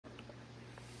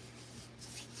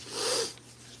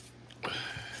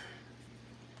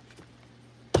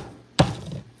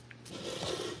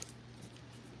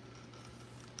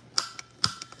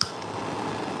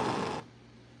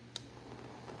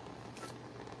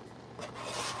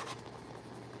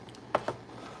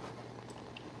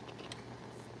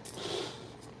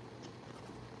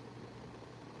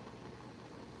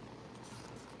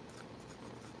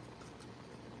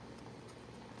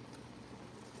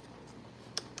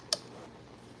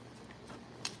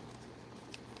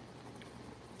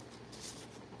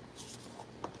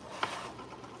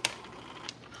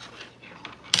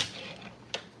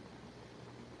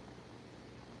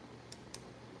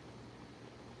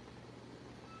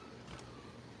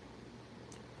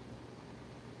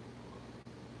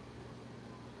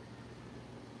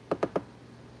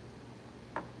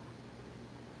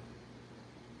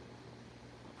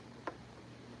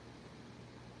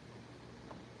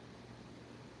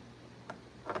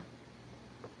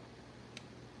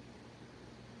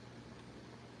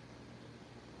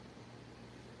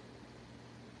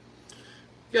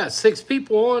Got 6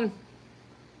 people on.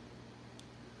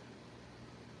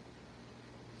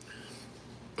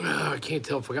 I can't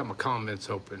tell if I got my comments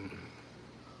open.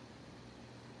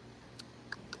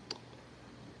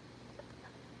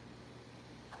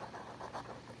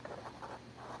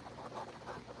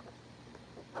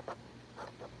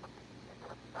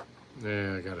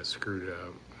 Yeah, I got it screwed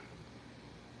up.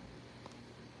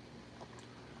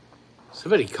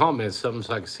 Somebody comments something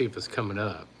so I can see if it's coming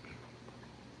up.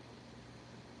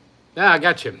 Yeah, I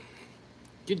got you.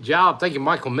 Good job. Thank you,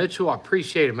 Michael Mitchell. I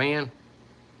appreciate it, man.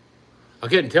 I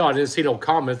couldn't tell. I didn't see no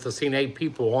comments. I seen 8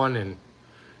 people on and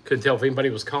couldn't tell if anybody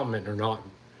was commenting or not.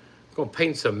 I'm going to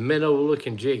paint some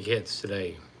minnow-looking jig heads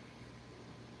today.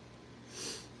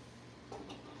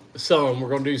 Some. We're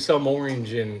going to do some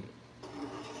orange and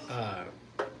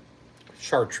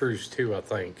chartreuse, too, I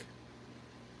think.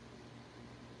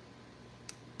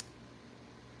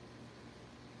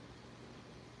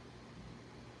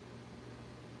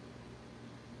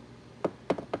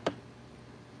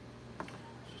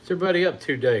 What's everybody up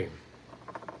to today?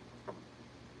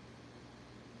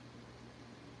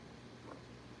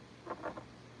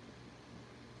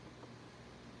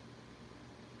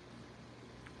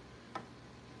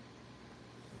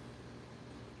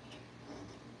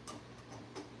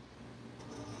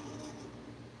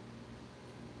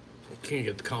 Can't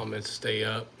get the comments to stay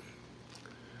up.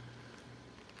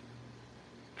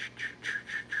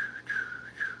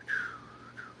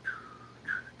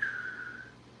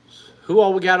 Who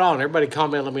all we got on? Everybody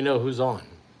comment, let me know who's on.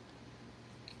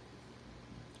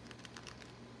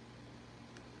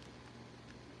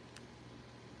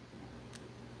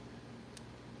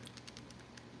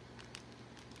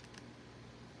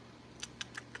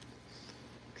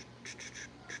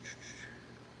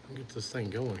 I'll get this thing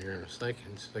going here in a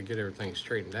second so I get everything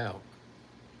straightened out.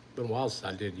 Been a while since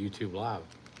I did YouTube Live.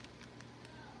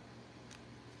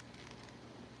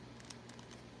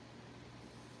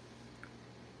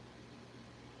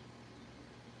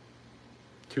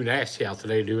 Too nasty out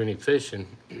today to do any fishing.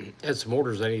 Had some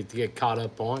orders I need to get caught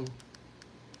up on.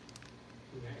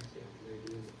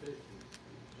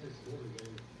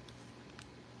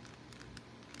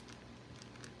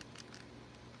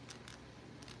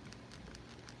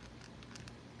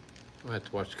 I have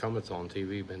to watch comments on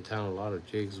TV. Been telling a lot of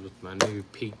jigs with my new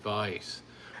Peak Vice.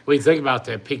 What do you think about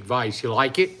that Peak Vice? You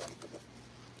like it?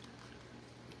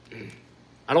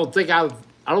 I don't think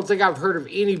I've heard of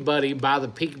anybody buy the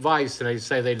Peak Vice and they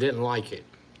say they didn't like it.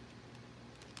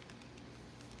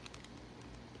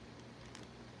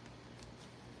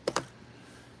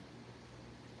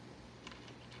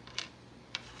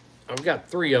 I've got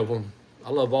 3 of them. I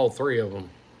love all 3 of them.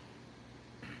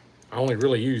 I only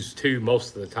really use 2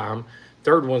 most of the time.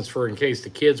 Third one's for in case the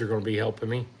kids are going to be helping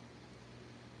me.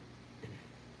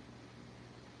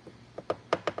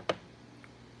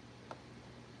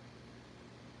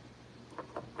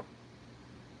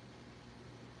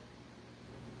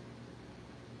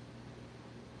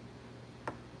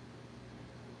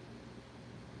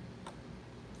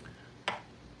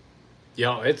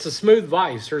 Yeah, it's a smooth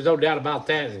vice. There's no doubt about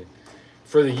that.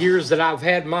 For the years that I've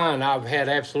had mine, I've had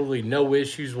absolutely no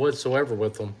issues whatsoever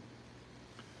with them.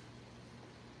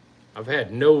 I've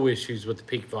had no issues with the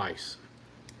Peak Vice.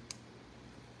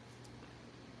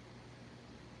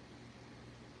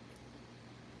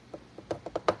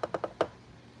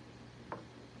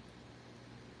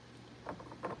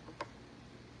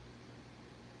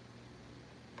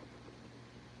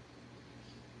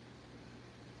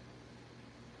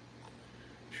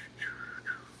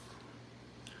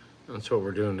 That's what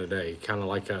we're doing today. Kind of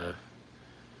like a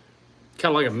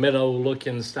minnow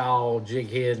looking style jig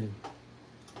head.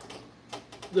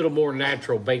 A little more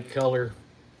natural bait color.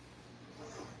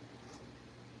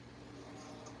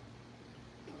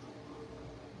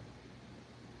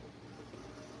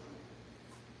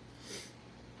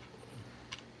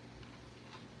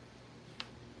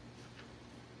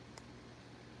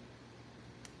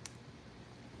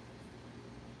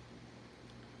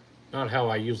 Not how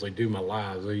I usually do my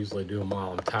lives. I usually do them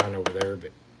while I'm tying over there,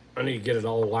 but I need to get it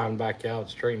all lined back out,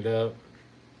 straightened up.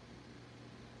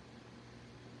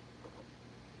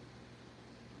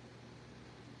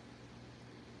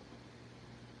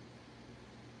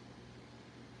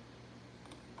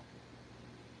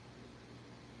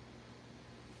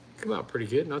 Come out pretty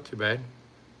good, not too bad.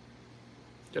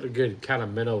 Got a good kind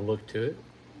of minnow look to it.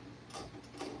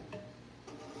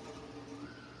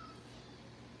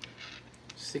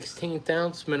 16th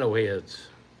ounce minnow heads.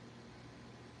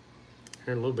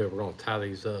 Here in a little bit, we're gonna tie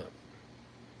these up.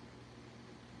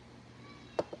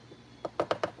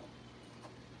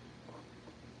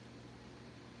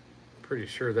 pretty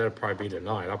sure that'll probably be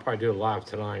tonight. I'll probably do it live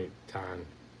tonight time.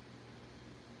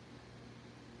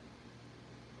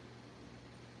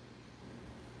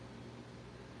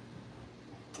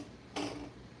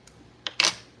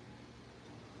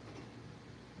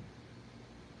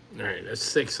 All right, that's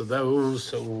 6 of those.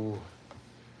 So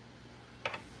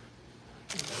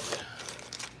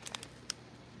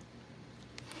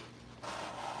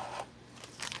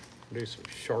do some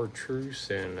chartreuse,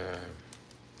 and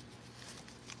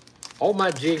all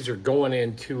my jigs are going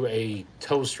into a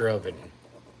toaster oven.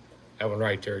 That one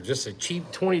right there, just a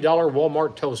cheap $20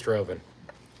 Walmart toaster oven.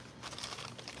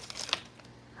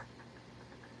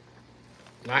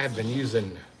 I've been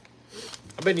using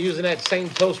that same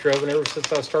toaster oven ever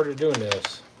since I started doing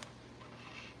this.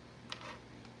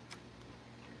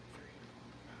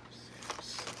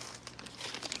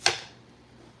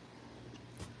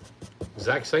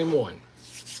 Exact same one.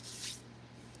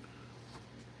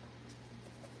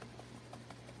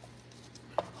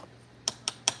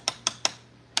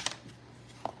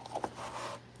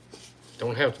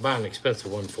 Don't have to buy an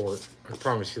expensive one for it. I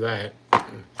promise you that. A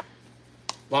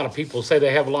lot of people say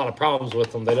they have a lot of problems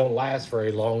with them. They don't last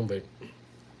very long, but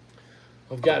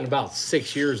I've gotten about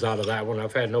 6 years out of that one.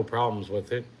 I've had no problems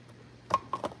with it.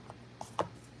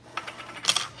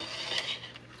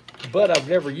 But I've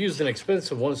never used an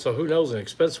expensive one, so who knows, an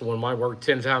expensive one might work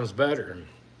 10 times better.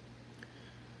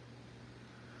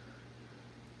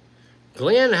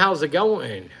 Glenn, how's it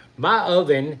going? My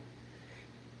oven,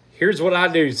 here's what I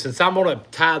do. Since I'm going to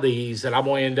tie these and I'm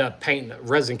going to end up painting,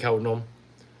 resin coating them,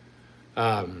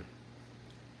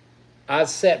 I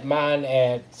set mine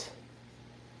at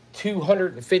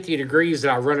 250 degrees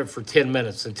and I run it for 10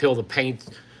 minutes until the paint,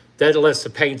 that lets the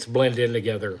paints blend in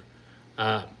together.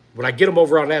 When I get them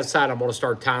over on that side, I'm going to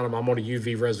start tying them. I'm going to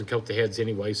UV resin coat the heads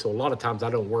anyway. So a lot of times I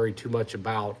don't worry too much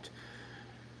about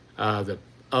the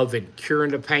oven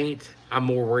curing the paint. I'm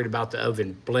more worried about the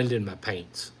oven blending my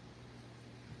paints.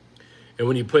 And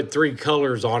when you put 3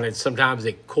 colors on it, sometimes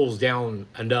it cools down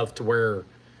enough to where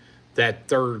that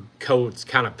third coat's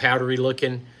kind of powdery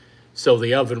looking. So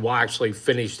the oven will actually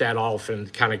finish that off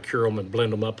and kind of cure them and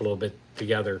blend them up a little bit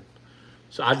together.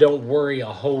 So I don't worry a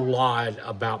whole lot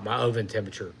about my oven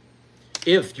temperature.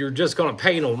 If you're just going to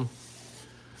paint them,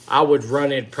 I would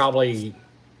run it probably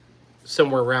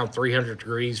somewhere around 300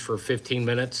 degrees for 15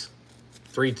 minutes.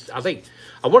 I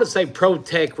want to say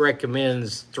ProTech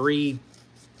recommends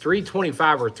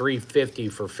 325 or 350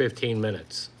 for 15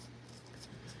 minutes.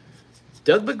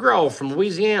 Doug McGraw from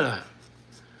Louisiana.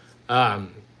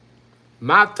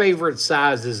 My favorite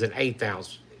size is an 1/8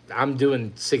 ounce. I'm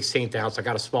doing 16th ounce. I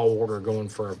got a small order going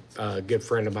for a good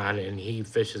friend of mine, and he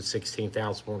fishes 16th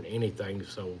ounce more than anything.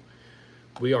 So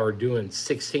we are doing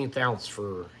 16th ounce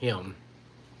for him.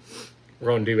 We're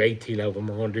going to do 18 of them.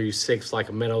 We're going to do 6 like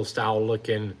a minnow style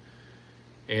looking,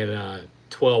 and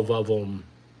 12 of them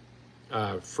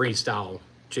freestyle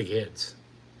jig heads.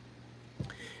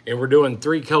 And we're doing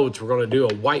 3 coats. We're going to do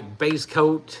a white base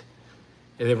coat,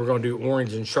 and then we're going to do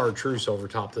orange and chartreuse over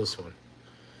top this one.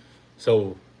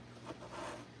 So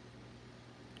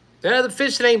the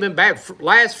fishing ain't been bad.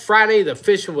 Last Friday, the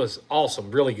fishing was awesome,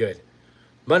 really good.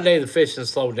 Monday, the fishing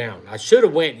slowed down. I should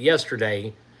have went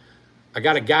yesterday. I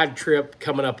got a guide trip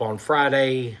coming up on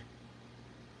Friday.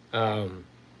 And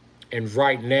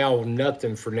right now,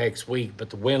 nothing for next week, but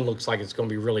the wind looks like it's going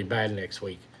to be really bad next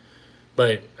week.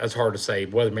 But that's hard to say.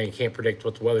 Weatherman can't predict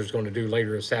what the weather's going to do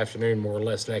later this afternoon, more or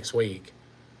less next week.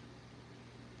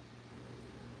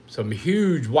 Some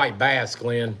huge white bass,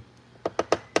 Glenn.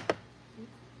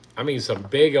 I mean, some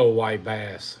big old white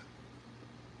bass.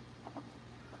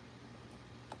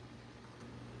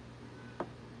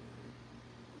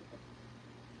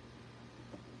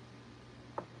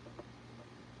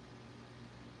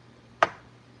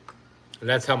 And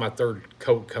that's how my third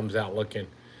coat comes out looking.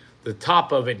 The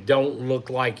top of it don't look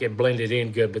like it blended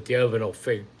in good, but the oven will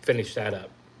finish that up.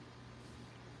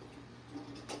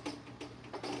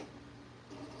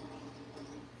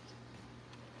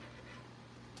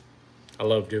 I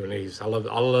love doing these. I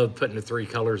love putting the 3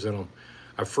 colors in them.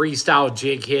 A freestyle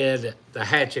jig head, the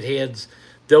hatchet heads,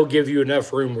 they'll give you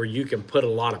enough room where you can put a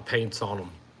lot of paints on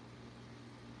them.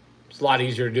 It's a lot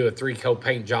easier to do a 3-coat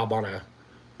paint job on a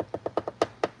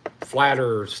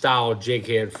flatter style jig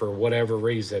head for whatever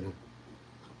reason.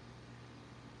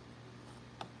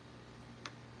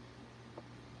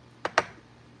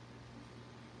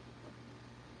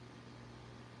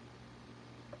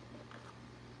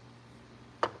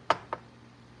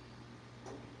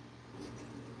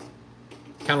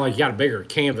 Kind of like you got a bigger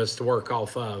canvas to work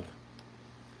off of.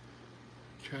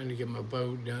 Trying to get my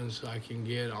boat done so I can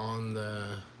get on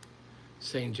the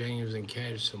St. James and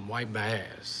catch some white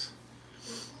bass.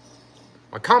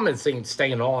 My comments ain't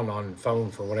staying on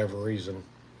phone for whatever reason.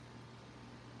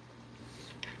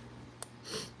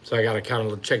 So I got to kind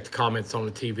of check the comments on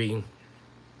the TV.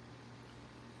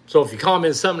 So if you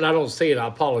comment something I don't see it, I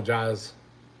apologize.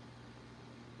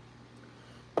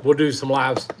 We'll do some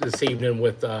lives this evening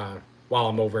with while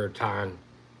I'm over at time.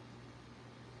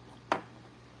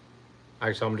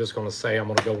 Actually, I'm just going to say I'm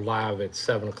going to go live at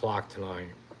 7 o'clock tonight.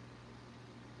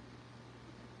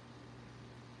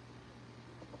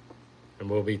 And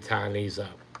we'll be tying these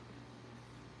up.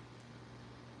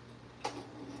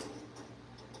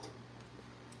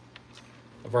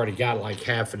 I've already got like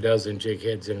half a dozen jig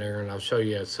heads in there, and I'll show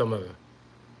you some of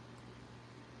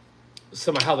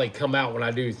how they come out when I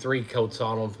do 3 coats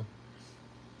on them.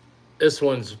 This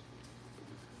one's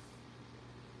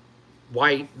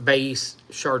white base,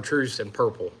 chartreuse, and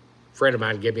purple. A friend of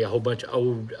mine gave me a whole bunch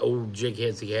of old jig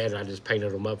heads he had, and I just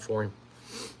painted them up for him.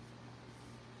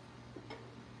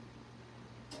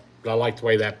 But I like the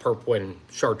way that purple and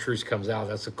chartreuse comes out.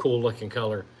 That's a cool looking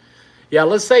color. Yeah,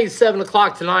 let's say 7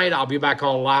 o'clock tonight. I'll be back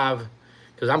on live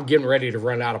because I'm getting ready to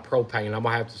run out of propane. I'm going to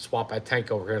have to swap that tank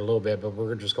over here in a little bit, but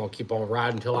we're just going to keep on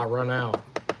riding until I run out.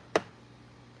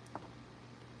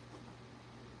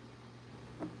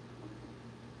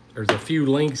 There's a few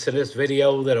links in this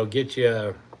video that'll get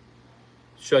you,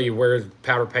 show you where the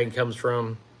powder paint comes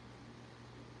from.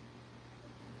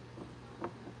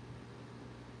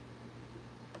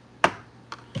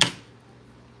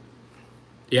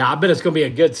 Yeah, I bet it's going to be a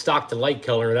good Stockton Lake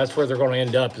color. That's where they're going to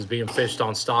end up, is being fished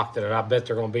on Stockton, and I bet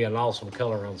they're going to be an awesome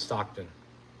color on Stockton.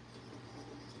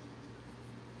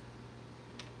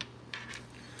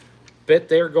 Bet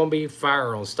they're going to be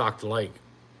fire on Stockton Lake.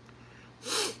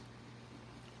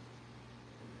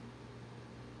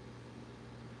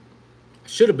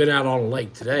 Should have been out on the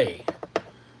lake today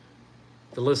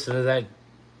to listen to that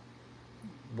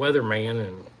weatherman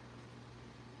and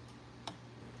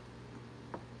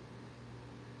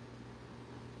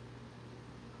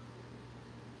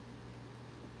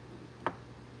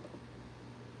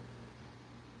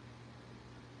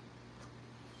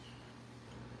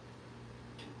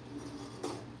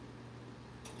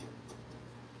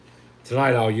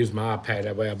tonight I'll use my iPad.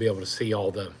 That way I'll be able to see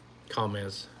all the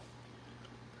comments.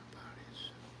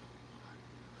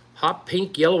 Hot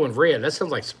pink, yellow, and red. That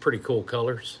sounds like some pretty cool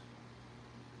colors.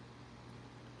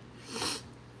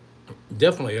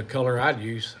 Definitely a color I'd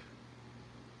use.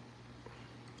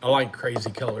 I like crazy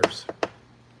colors.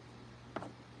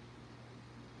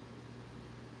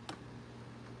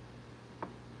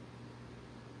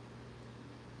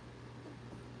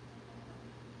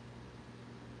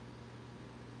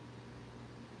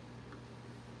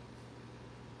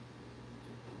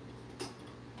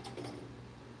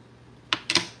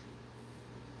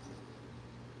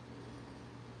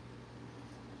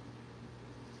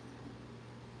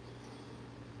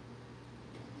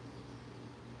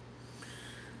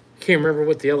 Can't remember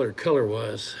what the other color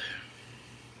was.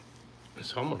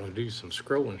 So I'm going to do some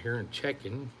scrolling here and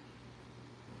checking.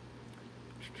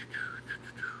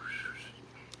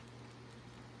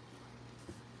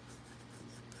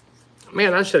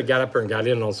 Man, I should have got up there and got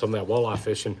in on some of that walleye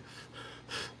fishing.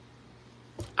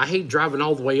 I hate driving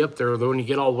all the way up there, though, when you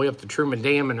get all the way up to Truman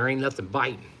Dam and there ain't nothing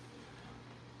biting.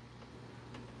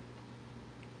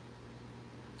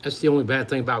 That's the only bad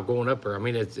thing about going up there. I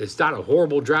mean, it's not a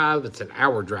horrible drive. It's an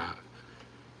hour drive.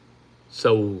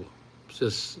 So it's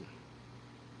just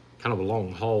kind of a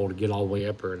long haul to get all the way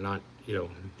up there and not, you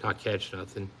know, not catch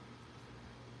nothing.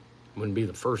 Wouldn't be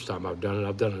the first time I've done it.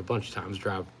 I've done it a bunch of times,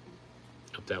 drive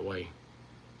up that way.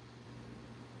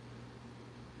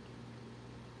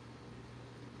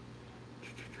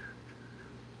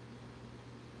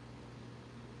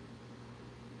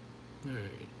 All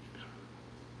right.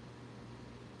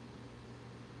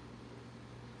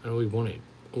 I know we wanted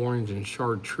orange and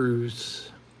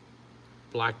chartreuse,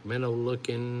 black minnow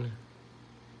looking.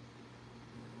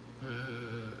 I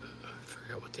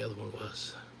forgot what the other one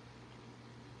was.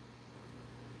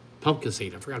 Pumpkin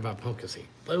seed. I forgot about pumpkin seed.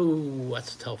 Oh,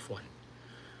 that's a tough one.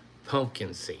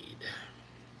 Pumpkin seed.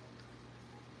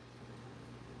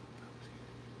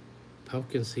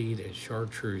 Pumpkin seed and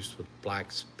chartreuse with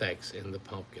black specks in the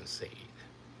pumpkin seed.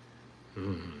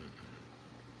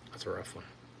 That's a rough one.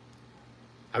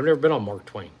 I've never been on Mark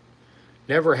Twain.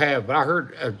 Never have, but I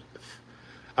heard,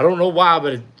 I don't know why,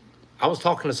 but I was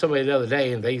talking to somebody the other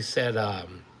day, and they said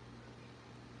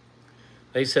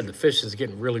the fish is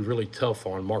getting really, really tough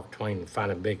on Mark Twain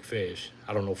finding big fish.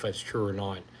 I don't know if that's true or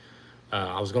not.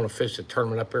 I was going to fish a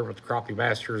tournament up there with the Crappie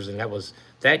Masters, and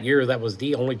that year, that was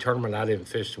the only tournament I didn't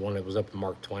fish, the one that was up in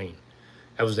Mark Twain.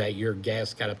 That was that year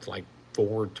gas got up to like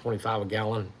 $4.25 a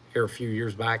gallon here a few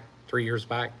years back, 3 years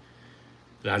back.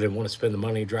 And I didn't want to spend the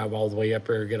money, drive all the way up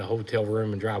there, get a hotel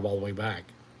room, and drive all the way back.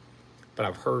 But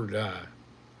I've heard a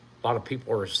lot of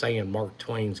people are saying Mark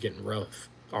Twain's getting rough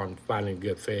on finding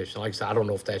good fish. Like I said, I don't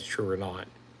know if that's true or not.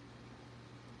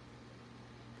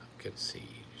 Pumpkin seed,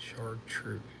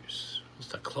 chartreuse.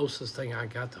 What's the closest thing I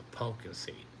got to pumpkin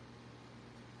seed?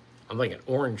 I'm thinking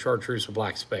orange chartreuse with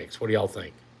black specks. What do y'all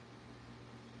think?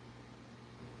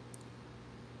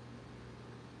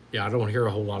 Yeah, I don't hear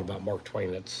a whole lot about Mark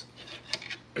Twain. That's,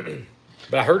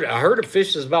 but I heard a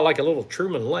fish is about like a little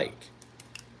Truman Lake.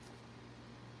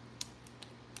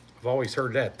 I've always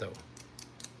heard that though.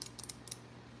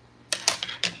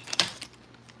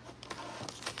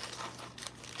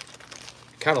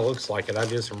 Kind of looks like it. I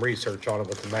did some research on it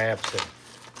with the maps and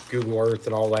Google Earth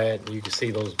and all that. And you can see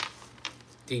those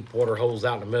deep water holes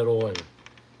out in the middle and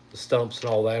the stumps and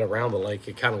all that around the lake.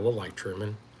 It kind of looked like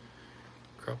Truman.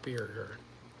 Crappie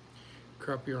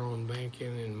on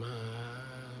banking in my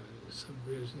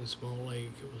subdivision, small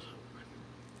lake. It was.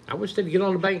 I wish they'd get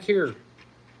on the bank here.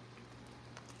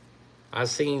 I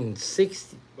seen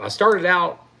 60. I started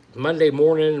out Monday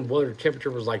morning, water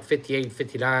temperature was like 58,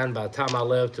 59. By the time I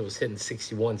left, it was hitting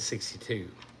 61, 62.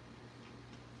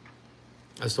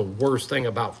 That's the worst thing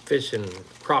about fishing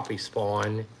crappie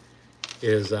spawn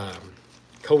is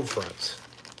cold fronts.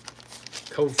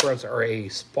 Cold fronts are a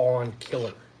spawn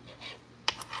killer.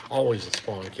 Always a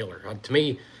spawn killer. To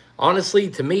me, honestly,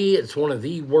 it's one of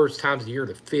the worst times of the year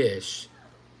to fish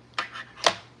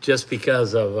just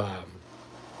because of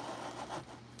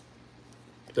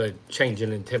the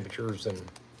changing in temperatures and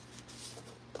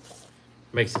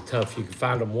makes it tough. You can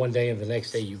find them one day and the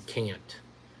next day you can't.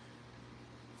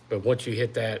 But once you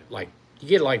hit that, like, you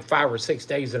get like 5 or 6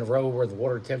 days in a row where the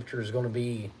water temperature is going to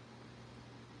be,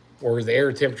 or the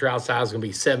air temperature outside is going to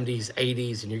be 70s,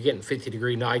 80s, and you're getting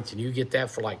 50-degree nights, and you get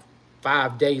that for like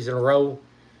 5 days in a row,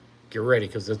 get ready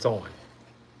because it's on.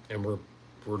 And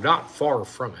we're not far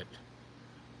from it.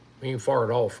 We ain't far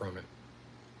at all from it.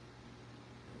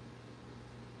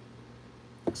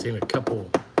 I've seen a couple,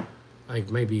 like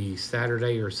maybe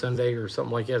Saturday or Sunday or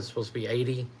something like that. It's supposed to be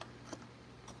 80.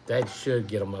 That should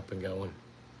get them up and going,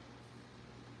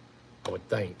 I would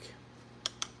think.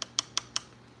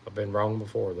 I've been wrong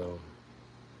before, though.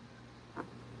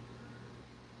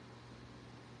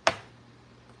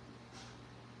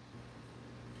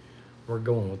 We're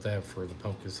going with that for the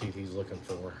pumpkin seed he's looking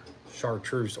for.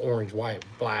 Chartreuse, orange, white,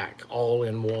 black, all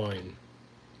in one.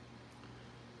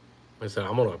 Like I said,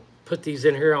 I'm going to put these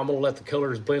in here. I'm going to let the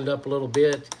colors blend up a little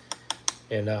bit.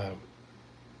 And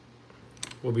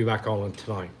we'll be back on them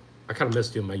tonight. I kind of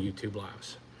missed doing my YouTube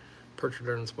lives. Perch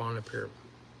during spawn up here.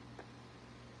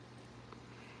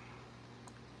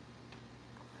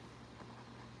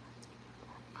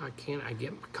 Why can't I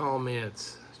get my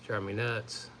comments? It's driving me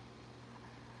nuts.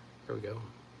 There we go.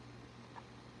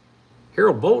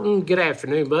 Harold Bolton, good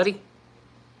afternoon, buddy.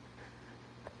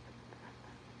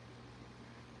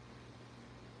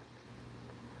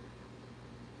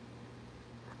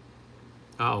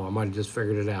 Oh, I might have just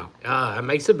figured it out. That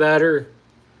makes it better.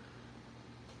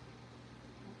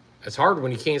 It's hard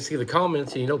when you can't see the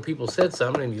comments and you know people said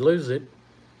something and you lose it.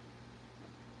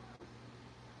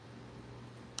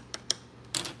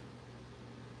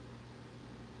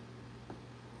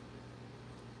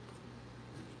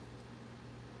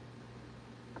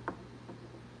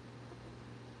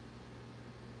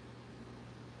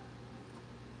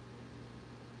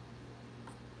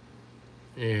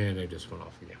 And they just went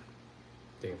off again.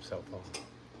 Damn cell phone.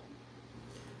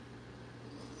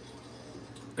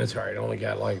 That's all right. I only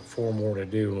got like 4 more to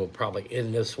do, and we'll probably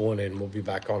end this one, and we'll be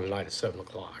back on tonight at 7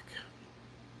 o'clock.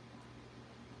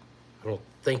 I don't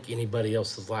think anybody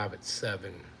else is live at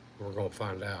 7. We're going to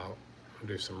find out. I'll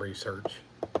do some research.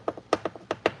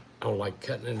 I don't like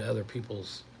cutting into other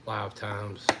people's live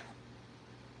times.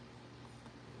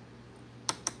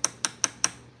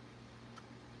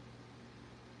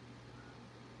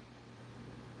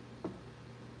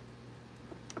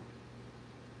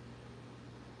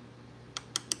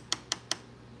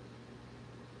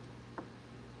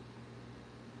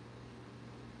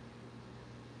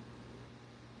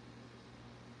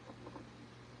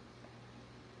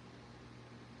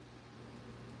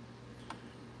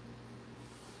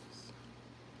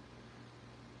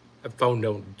 That phone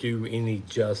don't do any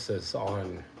justice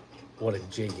on what a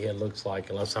jig head looks like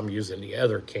unless I'm using the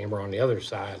other camera on the other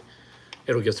side.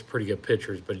 It'll get some pretty good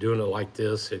pictures, but doing it like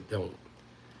this, it don't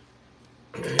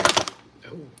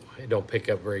it don't pick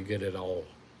up very good at all.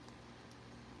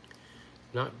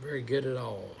 Not very good at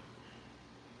all.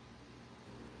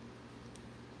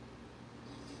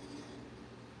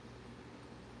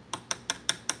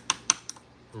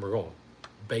 And we're going to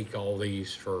bake all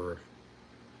these for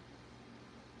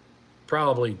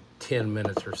probably 10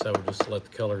 minutes or so, just to let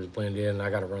the colors blend in. I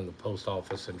got to run to the post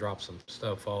office and drop some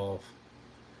stuff off.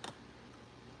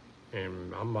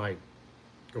 And I might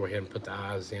go ahead and put the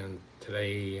eyes in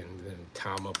today and then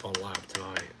tie them up on live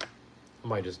tonight. I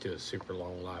might just do a super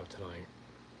long live tonight.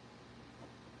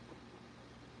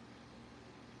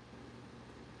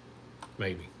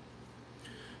 Maybe.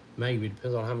 Maybe,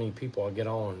 depends on how many people I get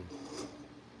on.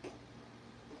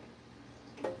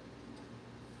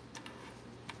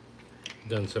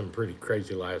 Done something pretty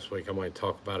crazy last week. I might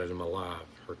talk about it in my live,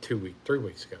 or 3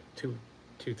 weeks ago,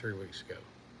 3 weeks ago.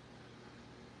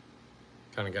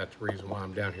 Kind of got the reason why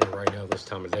I'm down here right now this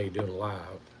time of day doing a live.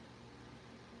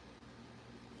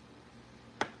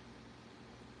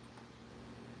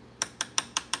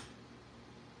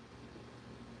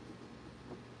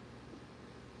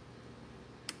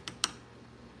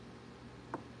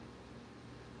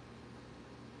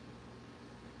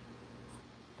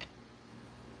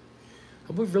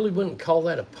 We really wouldn't call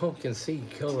that a pumpkin seed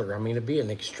color. I mean, it'd be an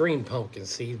extreme pumpkin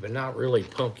seed, but not really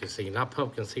pumpkin seed. Not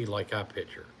pumpkin seed like I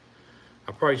picture.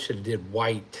 I probably should have did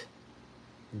white,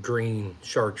 green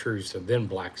chartreuse, and then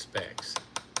black specks.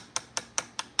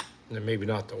 And then maybe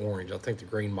not the orange. I think the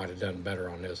green might have done better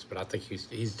on this, but I think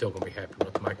he's still gonna be happy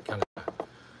with them.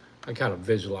 I kind of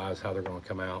visualize how they're gonna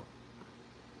come out.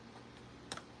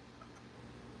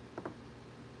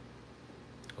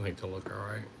 I think they'll look all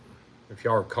right. If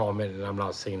y'all are commenting and I'm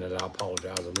not seeing it, I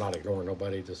apologize. I'm not ignoring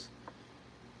nobody. Just,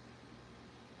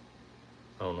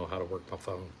 I don't know how to work my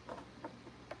phone.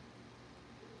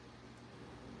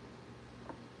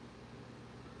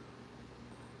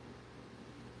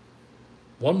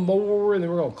 One more, and then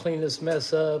we're gonna clean this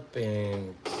mess up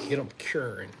and get them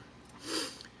curing.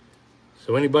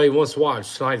 So anybody wants to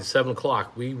watch tonight at 7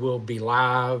 o'clock, we will be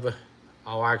live.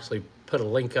 I'll actually put a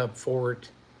link up for it.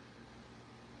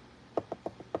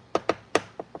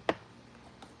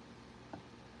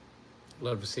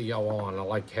 Love to see y'all on. I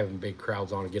like having big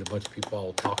crowds on and get a bunch of people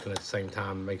all talking at the same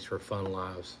time. It makes for fun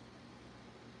lives.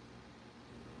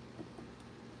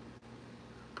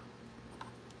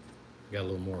 Got a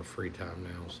little more free time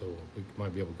now, so we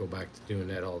might be able to go back to doing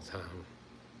that all the time.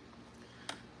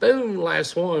 Boom,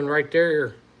 last one right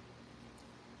there.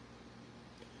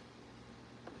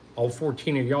 All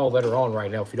 14 of y'all that are on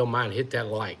right now, if you don't mind, hit that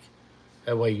like.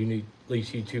 That way you need, at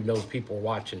least YouTube knows people are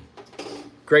watching.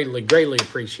 Greatly, greatly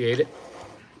appreciate it.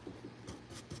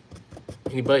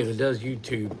 Anybody that does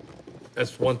YouTube,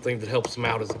 that's one thing that helps them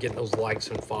out is getting those likes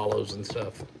and follows and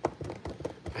stuff.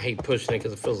 I hate pushing it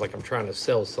because it feels like I'm trying to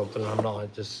sell something. I'm not.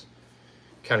 It just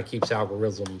kind of keeps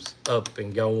algorithms up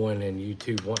and going, and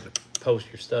YouTube wanting to post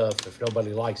your stuff. If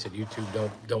nobody likes it, YouTube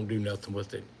don't do nothing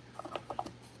with it.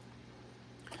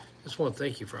 Just want to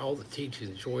thank you for all the teaching.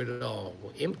 Enjoyed it all.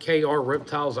 Well, MKR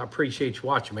Reptiles, I appreciate you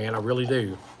watching, man. I really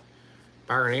do.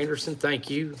 Byron Anderson, thank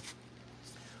you.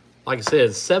 Like I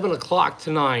said, 7 o'clock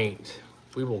tonight,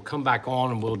 we will come back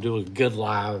on and we'll do a good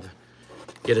live.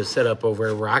 Get it set up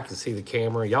over where I can see the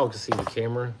camera. Y'all can see the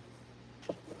camera.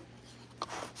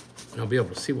 And I'll be able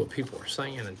to see what people are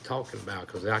saying and talking about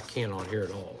because I can't on here at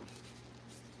all.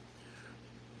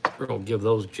 We're going to give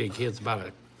those jig kids about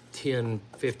a 10,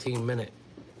 15 minute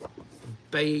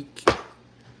bake.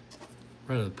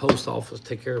 Run to the post office,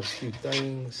 take care of a few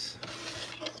things.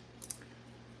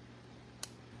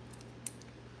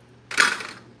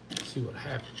 See what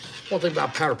happens. One thing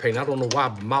about powder paint, I don't know why,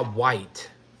 but my white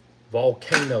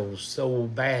volcano's so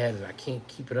bad that I can't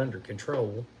keep it under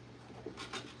control.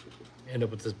 End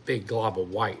up with this big glob of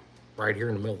white right here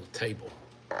in the middle of the table.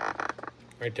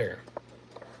 Right there.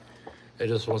 It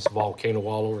just wants the volcano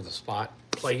all over the spot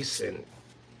place and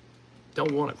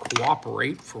don't want to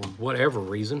cooperate for whatever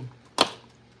reason.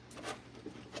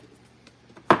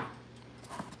 All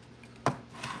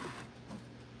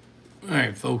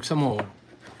right, folks, I'm gonna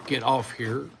get off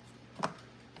here.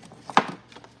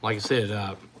 Like I said,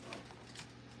 I'll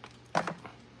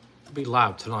be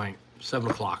live tonight, 7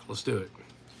 o'clock. Let's do it.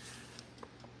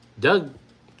 Doug,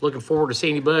 looking forward to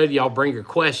seeing anybody. Y'all bring your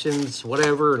questions,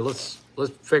 whatever. Let's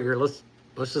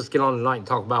just get on tonight and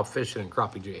talk about fishing and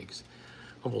crappie jigs.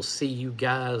 And we'll see you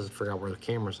guys. I forgot where the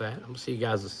camera's at. I'm gonna see you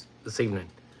guys this evening.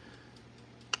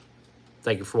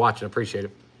 Thank you for watching. Appreciate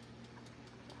it.